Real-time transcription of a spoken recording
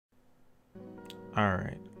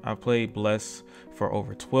Alright, I've played Bless for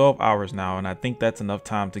over 12 hours now, and I think that's enough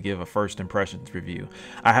time to give a first impressions review.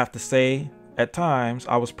 I have to say, at times,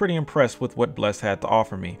 I was pretty impressed with what Bless had to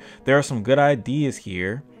offer me. There are some good ideas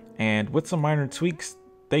here, and with some minor tweaks,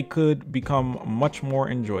 they could become much more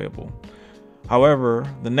enjoyable. However,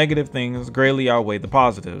 the negative things greatly outweigh the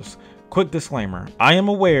positives. Quick disclaimer, I am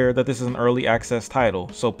aware that this is an early access title,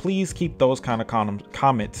 so please keep those kind of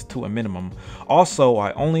comments to a minimum. Also,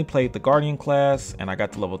 I only played the Guardian class and I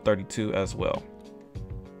got to level 32 as well.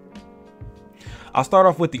 I'll start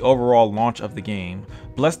off with the overall launch of the game.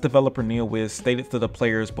 Bless developer NeoWiz stated to the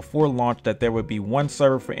players before launch that there would be one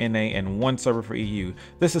server for NA and one server for EU.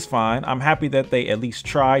 This is fine. I'm happy that they at least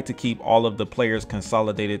tried to keep all of the players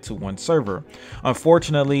consolidated to one server.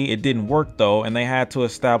 Unfortunately, it didn't work though, and they had to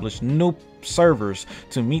establish new servers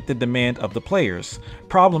to meet the demand of the players.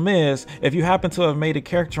 Problem is, if you happen to have made a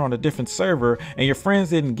character on a different server and your friends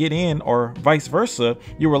didn't get in, or vice versa,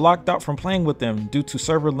 you were locked out from playing with them due to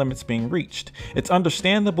server limits being reached. It's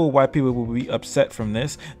understandable why people will be upset from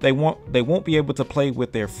this. They won't be able to play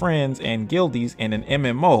with their friends and guildies in an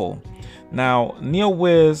MMO. Now,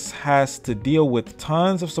 NeoWiz has to deal with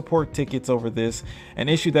tons of support tickets over this, an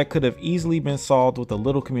issue that could have easily been solved with a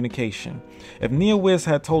little communication. If NeoWiz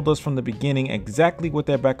had told us from the beginning exactly what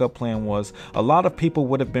their backup plan was, a lot of people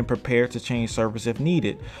would have been prepared to change servers if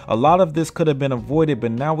needed. A lot of this could have been avoided,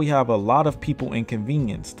 but now we have a lot of people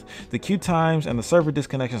inconvenienced. The queue times and the server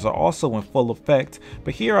disconnections are also in full effect,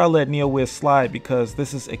 but here I let NeoWiz slide because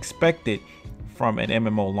this is expected from an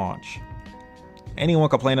MMO launch. Anyone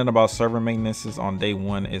complaining about server maintenances on day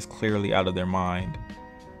one is clearly out of their mind.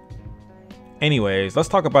 Anyways, let's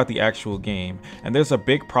talk about the actual game, and there's a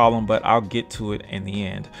big problem, but I'll get to it in the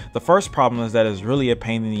end. The first problem is that it's really a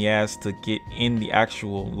pain in the ass to get in the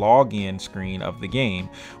actual login screen of the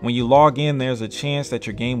game. When you log in, there's a chance that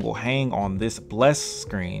your game will hang on this Bless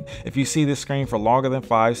screen. If you see this screen for longer than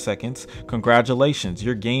 5 seconds, congratulations,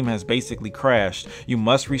 your game has basically crashed. You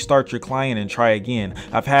must restart your client and try again.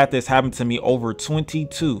 I've had this happen to me over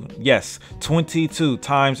 22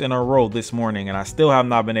 times in a row this morning, and I still have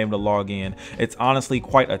not been able to log in. It's honestly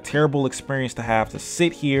quite a terrible experience to have to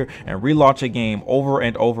sit here and relaunch a game over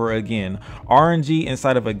and over again. RNG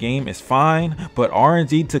inside of a game is fine, but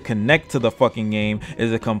RNG to connect to the fucking game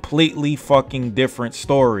is a completely fucking different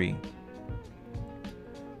story.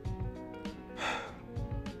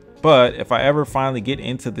 But if I ever finally get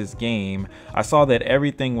into this game, I saw that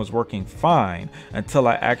everything was working fine until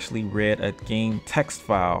I actually read a game text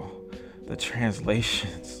file. The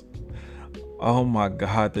translations. Oh my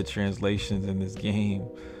god, the translations in this game.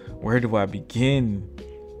 Where do I begin?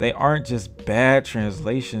 They aren't just bad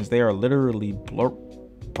translations, they are literally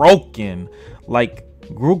broken. Like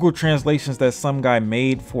Google translations that some guy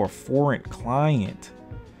made for a foreign client.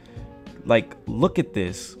 Like, look at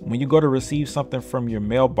this. When you go to receive something from your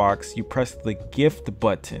mailbox, you press the gift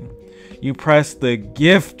button. You press the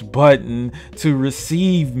gift button to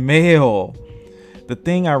receive mail. The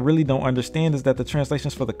thing I really don't understand is that the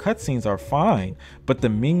translations for the cutscenes are fine, but the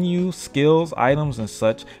menu, skills, items, and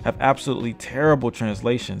such have absolutely terrible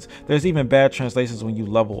translations. There's even bad translations when you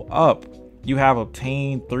level up. You have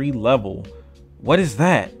obtained 3 level. What is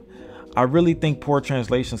that? I really think poor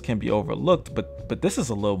translations can be overlooked, but this is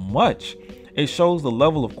a little much. It shows the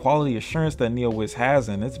level of quality assurance that NeoWiz has,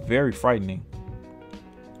 and it's very frightening.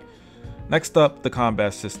 Next up, the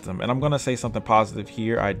combat system, and I'm going to say something positive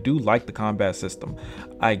here. I do like the combat system.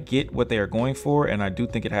 I get what they are going for, and I do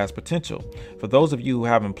think it has potential. For those of you who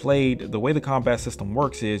haven't played, the way the combat system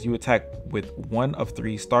works is you attack with one of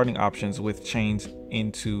 3 starting options, which change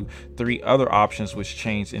into 3 other options, which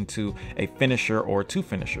change into a finisher or 2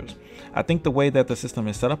 finishers. I think the way that the system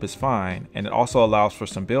is set up is fine, and it also allows for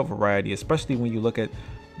some build variety, especially when you look at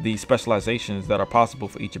the specializations that are possible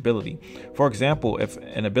for each ability. For example, if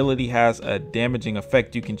an ability has a damaging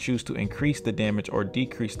effect, you can choose to increase the damage or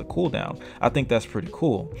decrease the cooldown. I think that's pretty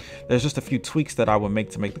cool. There's just a few tweaks that I would make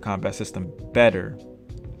to make the combat system better.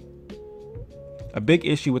 A big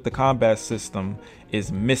issue with the combat system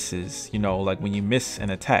is misses, you know, like when you miss an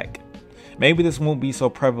attack. Maybe this won't be so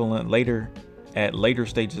prevalent at later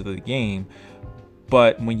stages of the game,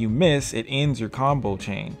 but when you miss, it ends your combo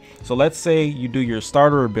chain. So let's say you do your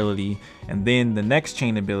starter ability and then the next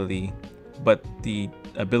chain ability, but the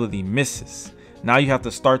ability misses. Now you have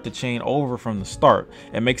to start the chain over from the start.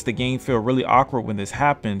 It makes the game feel really awkward when this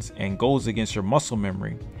happens and goes against your muscle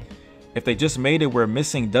memory. If they just made it where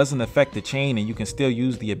missing doesn't affect the chain and you can still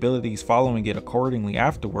use the abilities following it accordingly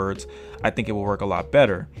afterwards, I think it will work a lot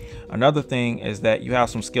better. Another thing is that you have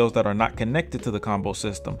some skills that are not connected to the combo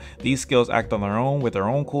system. These skills act on their own with their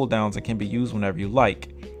own cooldowns and can be used whenever you like.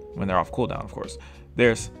 when they're off cooldown, of course.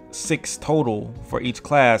 There's 6 total for each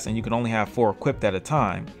class, and you can only have 4 equipped at a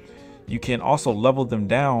time. You can also level them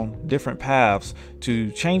down different paths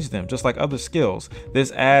to change them, just like other skills.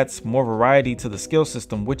 This adds more variety to the skill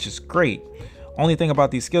system, which is great. Only thing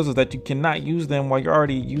about these skills is that you cannot use them while you're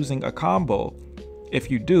already using a combo. If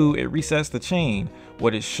you do, it resets the chain.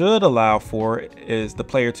 What it should allow for is the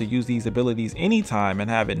player to use these abilities anytime and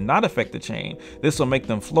have it not affect the chain. This will make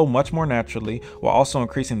them flow much more naturally while also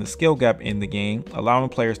increasing the skill gap in the game, allowing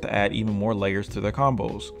players to add even more layers to their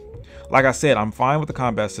combos. Like I said, I'm fine with the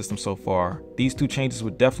combat system so far. These 2 changes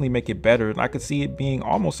would definitely make it better, and I could see it being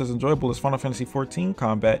almost as enjoyable as Final Fantasy XIV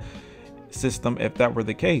combat system if that were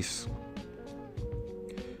the case.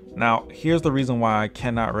 Now, here's the reason why I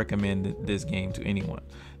cannot recommend this game to anyone.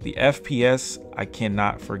 The FPS, I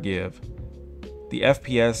cannot forgive. The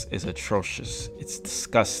FPS is atrocious. It's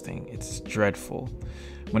disgusting. It's dreadful.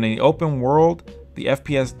 When in the open world, the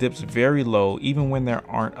FPS dips very low, even when there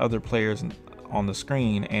aren't other players on the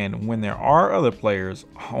screen, and when there are other players,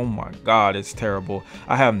 oh my god, it's terrible.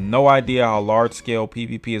 I have no idea how large scale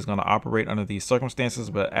PvP is going to operate under these circumstances,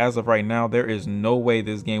 but as of right now, there is no way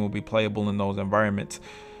this game will be playable in those environments.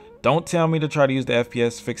 Don't tell me to try to use the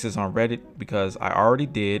FPS fixes on Reddit, because I already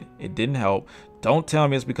did. It didn't help. Don't tell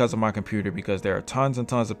me it's because of my computer, because there are tons and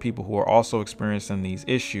tons of people who are also experiencing these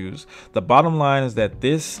issues. The bottom line is that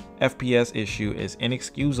this FPS issue is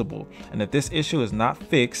inexcusable, and if this issue is not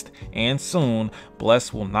fixed, and soon,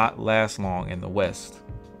 Bless will not last long in the West.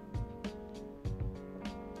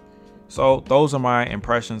 So those are my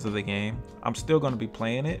impressions of the game. I'm still going to be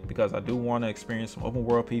playing it because I do want to experience some open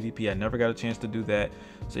world PvP. I never got a chance to do that,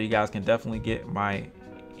 so you guys can definitely get my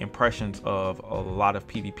impressions of a lot of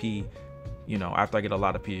PvP, you know, after I get a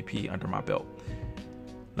lot of PvP under my belt.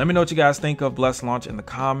 Let me know what you guys think of Bless launch in the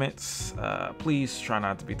comments. Please try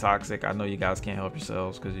not to be toxic. I know you guys can't help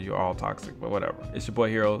yourselves because you're all toxic, but whatever. It's your boy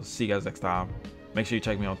Hero. See you guys next time. Make sure you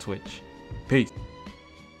check me on Twitch. Peace.